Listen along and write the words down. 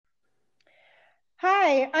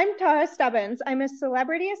Hi, I'm Tara Stubbins. I'm a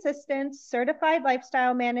celebrity assistant, certified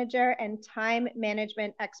lifestyle manager, and time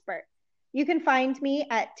management expert. You can find me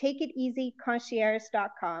at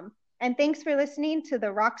takeiteasyconcierge.com. And thanks for listening to the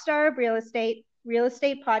Rockstar of Real Estate,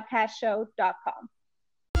 realestatepodcastshow.com.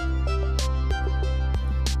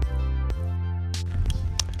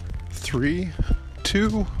 3, 2,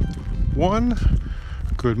 1.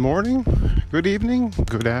 Good morning, good evening,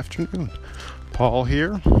 good afternoon. Paul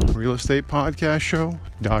here,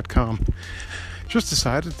 realestatepodcastshow.com. Just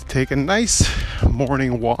decided to take a nice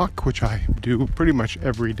morning walk, which I do pretty much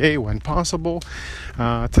every day when possible.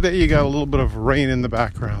 Today you got a little bit of rain in the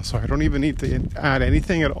background, so I don't even need to add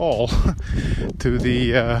anything at all to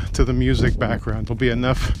the music background. There'll be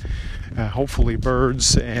enough, hopefully,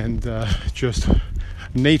 birds and just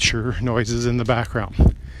nature noises in the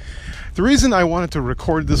background. The reason I wanted to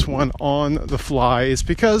record this one on the fly is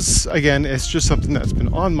because, again, it's just something that's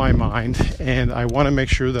been on my mind, and I want to make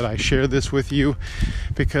sure that I share this with you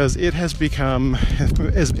because it has become,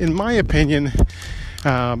 in my opinion,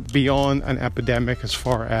 beyond an epidemic as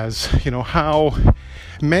far as, how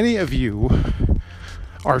many of you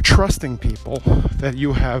are trusting people that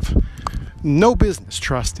you have no business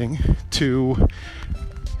trusting to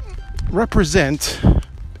represent,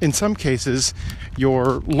 in some cases,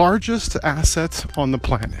 your largest asset on the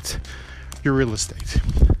planet, your real estate.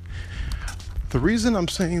 The reason I'm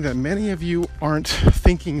saying that many of you aren't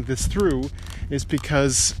thinking this through is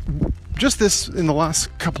because just this in the last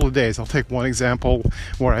couple of days, I'll take one example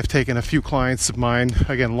where I've taken a few clients of mine,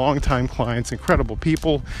 again, longtime clients, incredible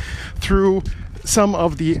people, through some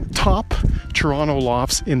of the top Toronto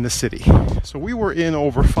lofts in the city. So we were in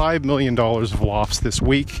over $5 million of lofts this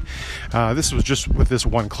week. This was just with this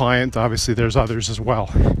one client. Obviously, there's others as well.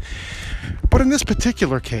 But in this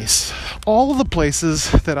particular case, all the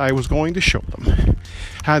places that I was going to show them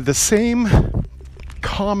had the same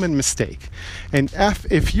common mistake. And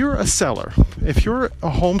if you're a seller, if you're a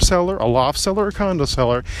home seller, a loft seller, a condo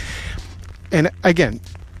seller, and again,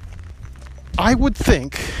 I would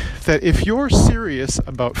think that if you're serious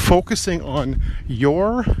about focusing on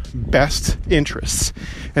your best interests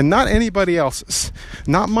and not anybody else's,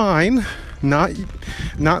 not mine, not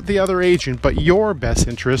the other agent, but your best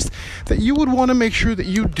interest, that you would want to make sure that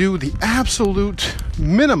you do the absolute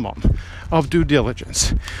minimum of due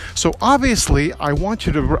diligence. So obviously, I want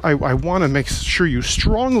to make sure you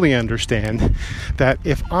strongly understand that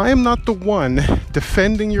if I'm not the one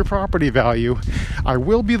defending your property value, I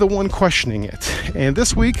will be the one questioning it. And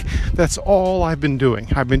this week, that's all I've been doing.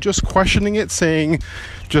 I've been just questioning it, saying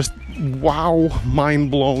just wow,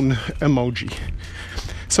 mind blown emoji.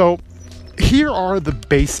 So here are the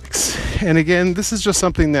basics. And again, this is just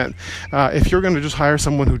something that if you're going to just hire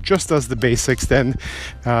someone who just does the basics, then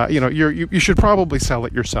you should probably sell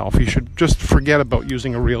it yourself. You should just forget about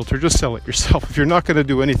using a realtor. Just sell it yourself if you're not going to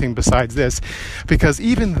do anything besides this, because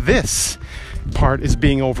even this part is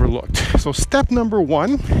being overlooked. So step number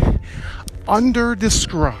 1,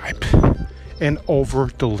 under-describe and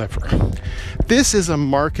over-deliver. This is a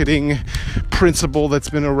marketing principle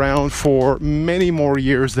that's been around for many more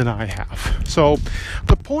years than I have. So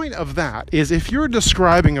the point of that is, if you're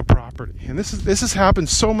describing a property, and this has happened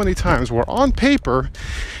so many times, where on paper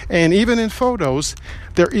and even in photos,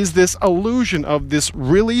 there is this illusion of this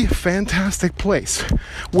really fantastic place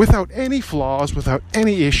without any flaws, without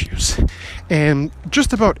any issues. And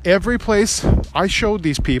just about every place I showed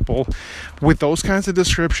these people with those kinds of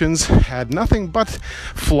descriptions had nothing but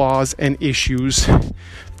flaws and issues,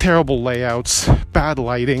 terrible layouts, bad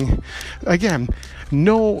lighting. Again,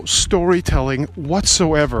 no storytelling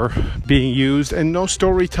whatsoever being used and no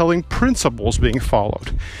storytelling principles being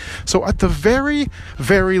followed. So at the very,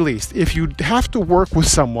 very least, if you have to work with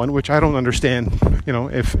someone, which I don't understand,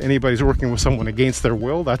 if anybody's working with someone against their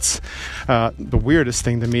will, that's the weirdest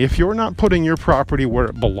thing to me. If you're not putting your property where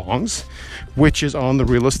it belongs, which is on the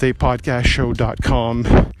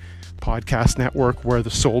realestatepodcastshow.com podcast network, where the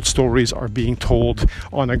sold stories are being told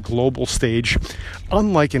on a global stage,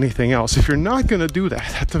 unlike anything else. If you're not going to do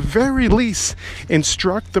that, at the very least,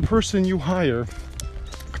 instruct the person you hire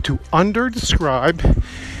to under-describe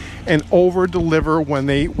and over-deliver when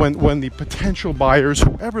the potential buyers,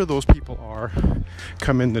 whoever those people are,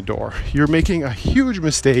 come in the door. You're making a huge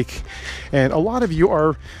mistake, and a lot of you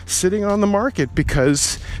are sitting on the market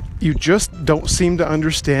because you just don't seem to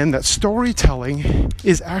understand that storytelling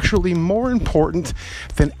is actually more important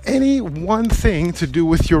than any one thing to do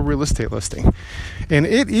with your real estate listing. And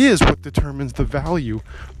it is what determines the value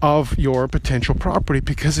of your potential property,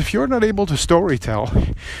 because if you're not able to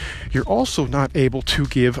storytell, you're also not able to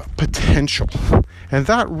give potential. And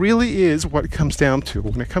that really is what it comes down to.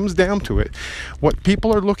 When it comes down to it, what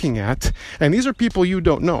people are looking at, and these are people you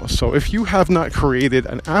don't know. So if you have not created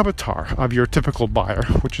an avatar of your typical buyer,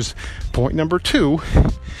 which is point number 2,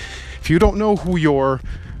 if you don't know who your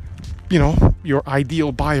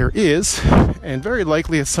ideal buyer is, and very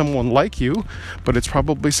likely it's someone like you, but it's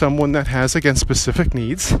probably someone that has, again, specific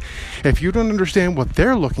needs. If you don't understand what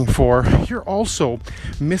they're looking for, you're also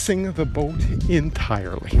missing the boat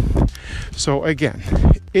entirely. So again,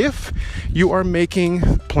 if you are making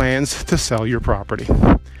plans to sell your property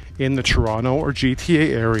in the Toronto or GTA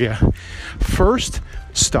area, first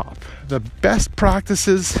stop. The best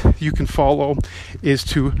practices you can follow is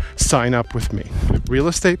to sign up with me,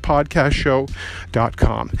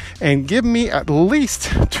 realestatepodcastshow.com, and give me at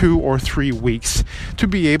least 2 or 3 weeks to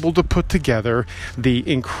be able to put together the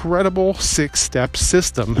incredible 6-step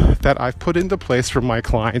system that I've put into place for my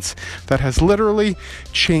clients that has literally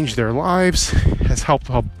changed their lives, has helped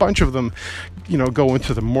a bunch of them go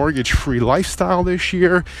into the mortgage-free lifestyle this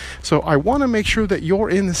year. So I want to make sure that you're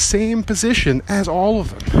in the same position as all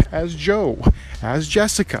of them, as Joe, as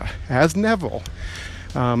Jessica, as Neville,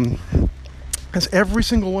 as every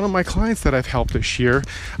single one of my clients that I've helped this year.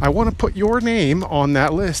 I want to put your name on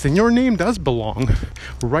that list, and your name does belong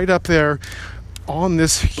right up there on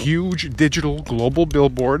this huge digital global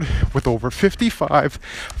billboard with over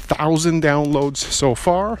 55,000 downloads so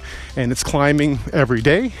far, and it's climbing every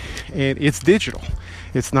day, and it's digital.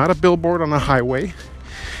 It's not a billboard on a highway.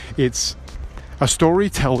 It's a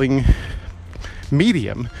storytelling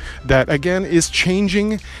medium that, again, is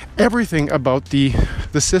changing everything about the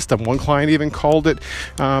system. One client even called it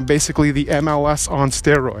basically the MLS on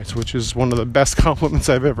steroids, which is one of the best compliments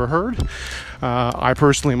I've ever heard. I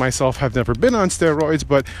personally myself have never been on steroids,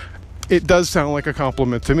 but it does sound like a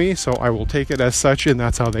compliment to me, so I will take it as such, and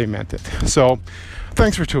that's how they meant it. So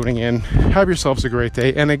thanks for tuning in. Have yourselves a great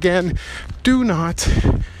day. And again, do not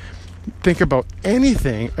think about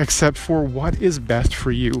anything except for what is best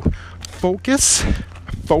for you. Focus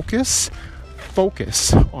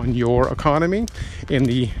on your economy in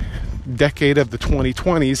the decade of the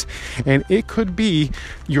 2020s, and it could be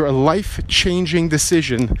your life-changing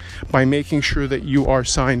decision by making sure that you are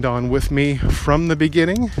signed on with me from the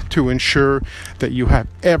beginning to ensure that you have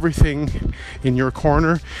everything in your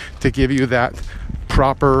corner to give you that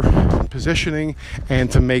proper positioning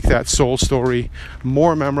and to make that soul story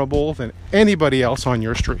more memorable than anybody else on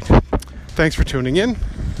your street. Thanks for tuning in.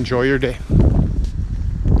 Enjoy your day.